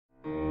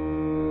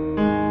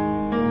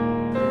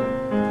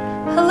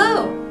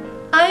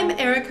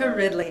Erica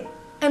Ridley,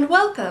 and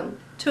welcome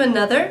to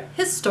another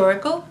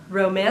historical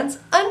romance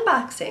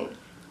unboxing.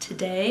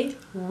 Today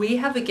we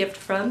have a gift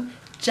from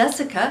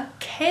Jessica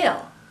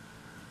Cale.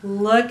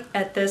 Look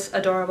at this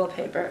adorable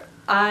paper.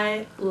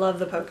 I love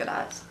the polka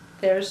dots.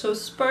 They're so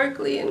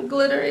sparkly and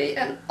glittery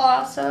and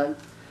awesome.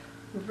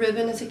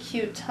 Ribbon is a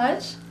cute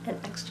touch. An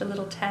extra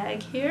little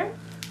tag here.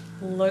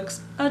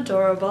 Looks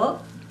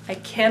adorable. I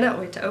cannot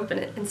wait to open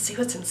it and see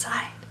what's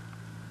inside.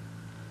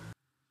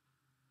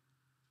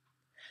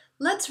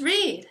 Let's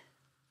read.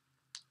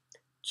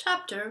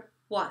 Chapter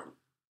 1.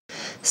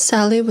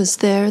 Sally was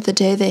there the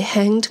day they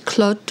hanged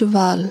Claude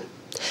Duval.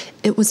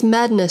 It was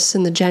madness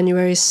in the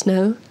January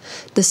snow.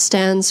 The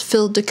stands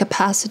filled to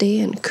capacity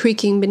and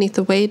creaking beneath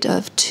the weight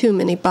of too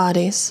many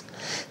bodies.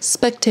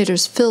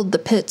 Spectators filled the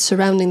pit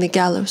surrounding the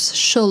gallows,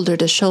 shoulder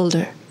to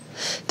shoulder.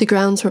 The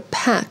grounds were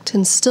packed,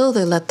 and still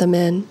they let them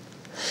in.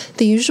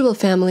 The usual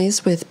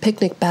families with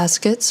picnic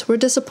baskets were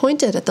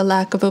disappointed at the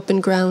lack of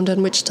open ground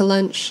on which to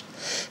lunch.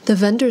 The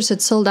vendors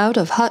had sold out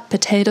of hot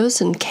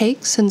potatoes and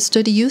cakes and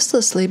stood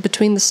uselessly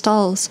between the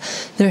stalls,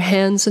 their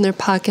hands in their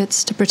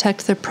pockets to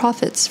protect their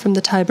profits from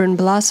the Tyburn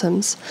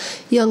blossoms,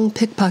 young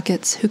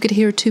pickpockets who could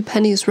hear 2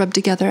 pennies rubbed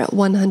together at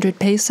 100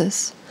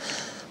 paces.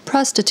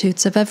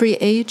 Prostitutes of every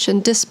age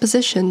and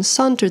disposition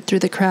sauntered through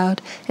the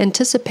crowd,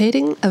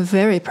 anticipating a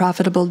very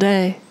profitable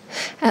day.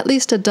 At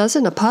least a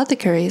dozen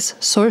apothecaries,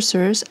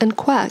 sorcerers, and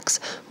quacks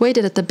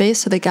waited at the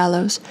base of the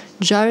gallows,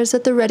 jars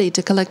at the ready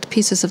to collect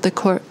pieces of the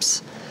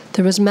corpse.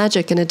 There was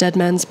magic in a dead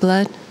man's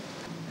blood.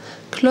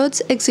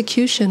 Claude's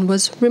execution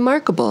was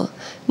remarkable,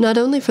 not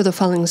only for the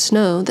falling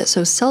snow that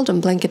so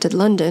seldom blanketed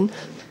London,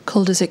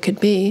 cold as it could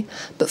be,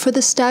 but for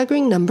the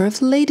staggering number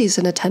of ladies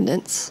in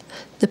attendance.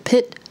 The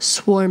pit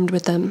swarmed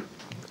with them.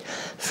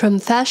 From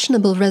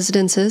fashionable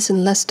residences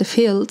in Leicester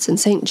Fields and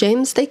St.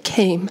 James they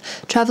came,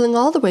 travelling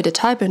all the way to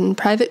Tyburn in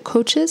private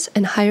coaches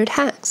and hired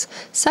hacks,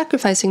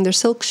 sacrificing their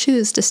silk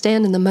shoes to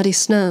stand in the muddy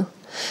snow.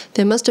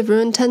 They must have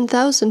ruined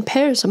 10,000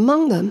 pairs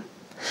among them.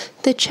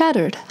 They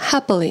chattered,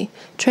 happily,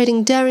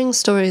 trading daring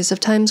stories of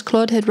times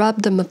Claude had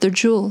robbed them of their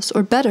jewels,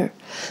 or better,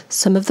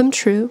 some of them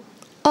true,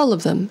 all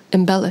of them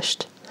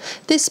embellished.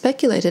 They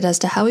speculated as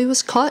to how he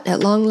was caught at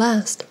long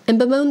last, and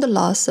bemoaned the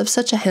loss of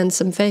such a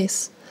handsome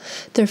face.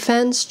 Their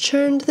fans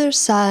churned their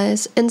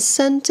sighs and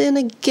sent in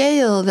a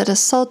gale that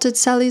assaulted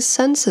Sally's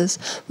senses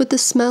with the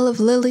smell of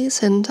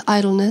lilies and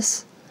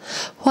idleness.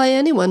 Why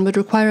anyone would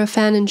require a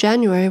fan in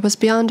January was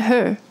beyond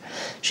her.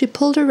 She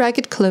pulled her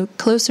ragged cloak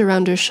closer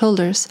round her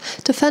shoulders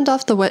to fend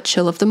off the wet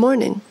chill of the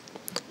morning.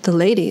 The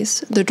ladies,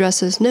 their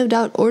dresses no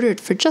doubt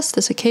ordered for just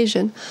this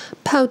occasion,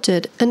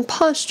 pouted and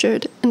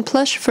postured in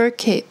plush fur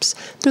capes,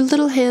 their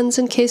little hands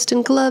encased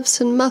in gloves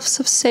and muffs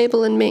of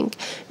sable and mink,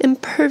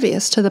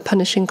 impervious to the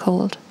punishing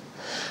cold.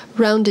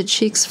 Rounded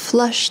cheeks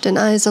flushed and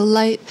eyes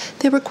alight,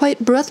 they were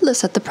quite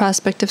breathless at the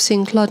prospect of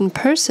seeing Claude in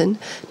person,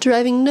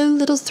 deriving no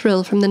little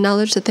thrill from the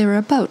knowledge that they were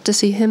about to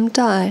see him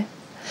die.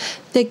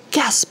 They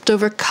gasped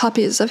over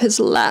copies of his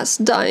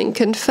last dying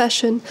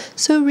confession,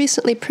 so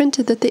recently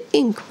printed that the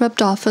ink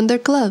rubbed off on their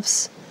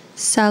gloves.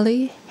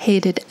 Sally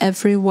hated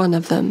every one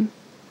of them.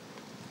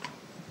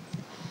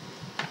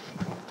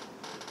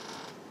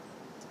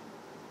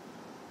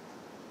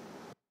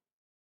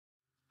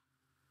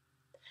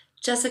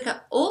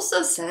 Jessica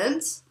also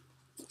sent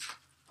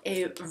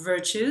a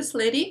Virtues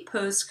Lady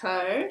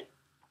postcard,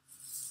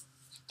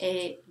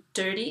 a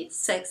Dirty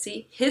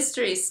Sexy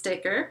History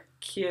sticker,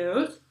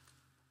 cute,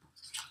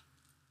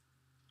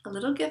 a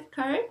little gift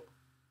card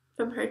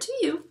from her to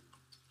you,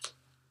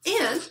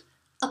 and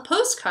a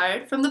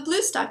postcard from the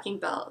Blue Stocking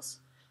Bells,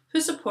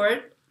 who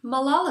support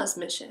Malala's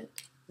mission.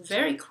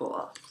 Very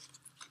cool.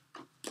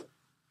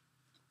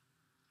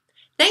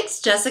 Thanks,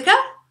 Jessica!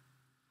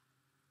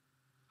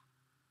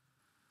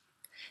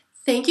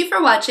 Thank you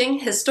for watching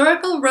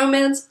Historical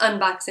Romance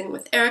Unboxing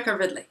with Erica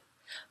Ridley.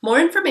 More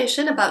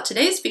information about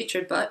today's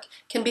featured book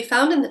can be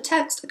found in the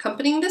text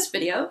accompanying this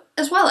video,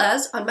 as well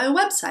as on my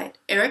website,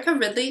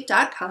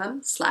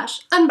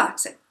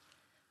 ericaridley.com/unboxing.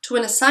 To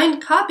win a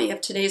signed copy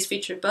of today's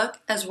featured book,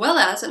 as well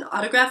as an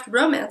autographed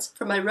romance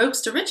from my Rogues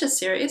to Riches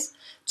series,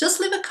 just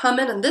leave a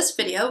comment on this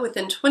video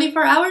within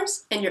 24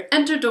 hours and you're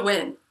entered to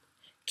win.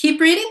 Keep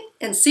reading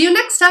and see you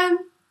next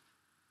time!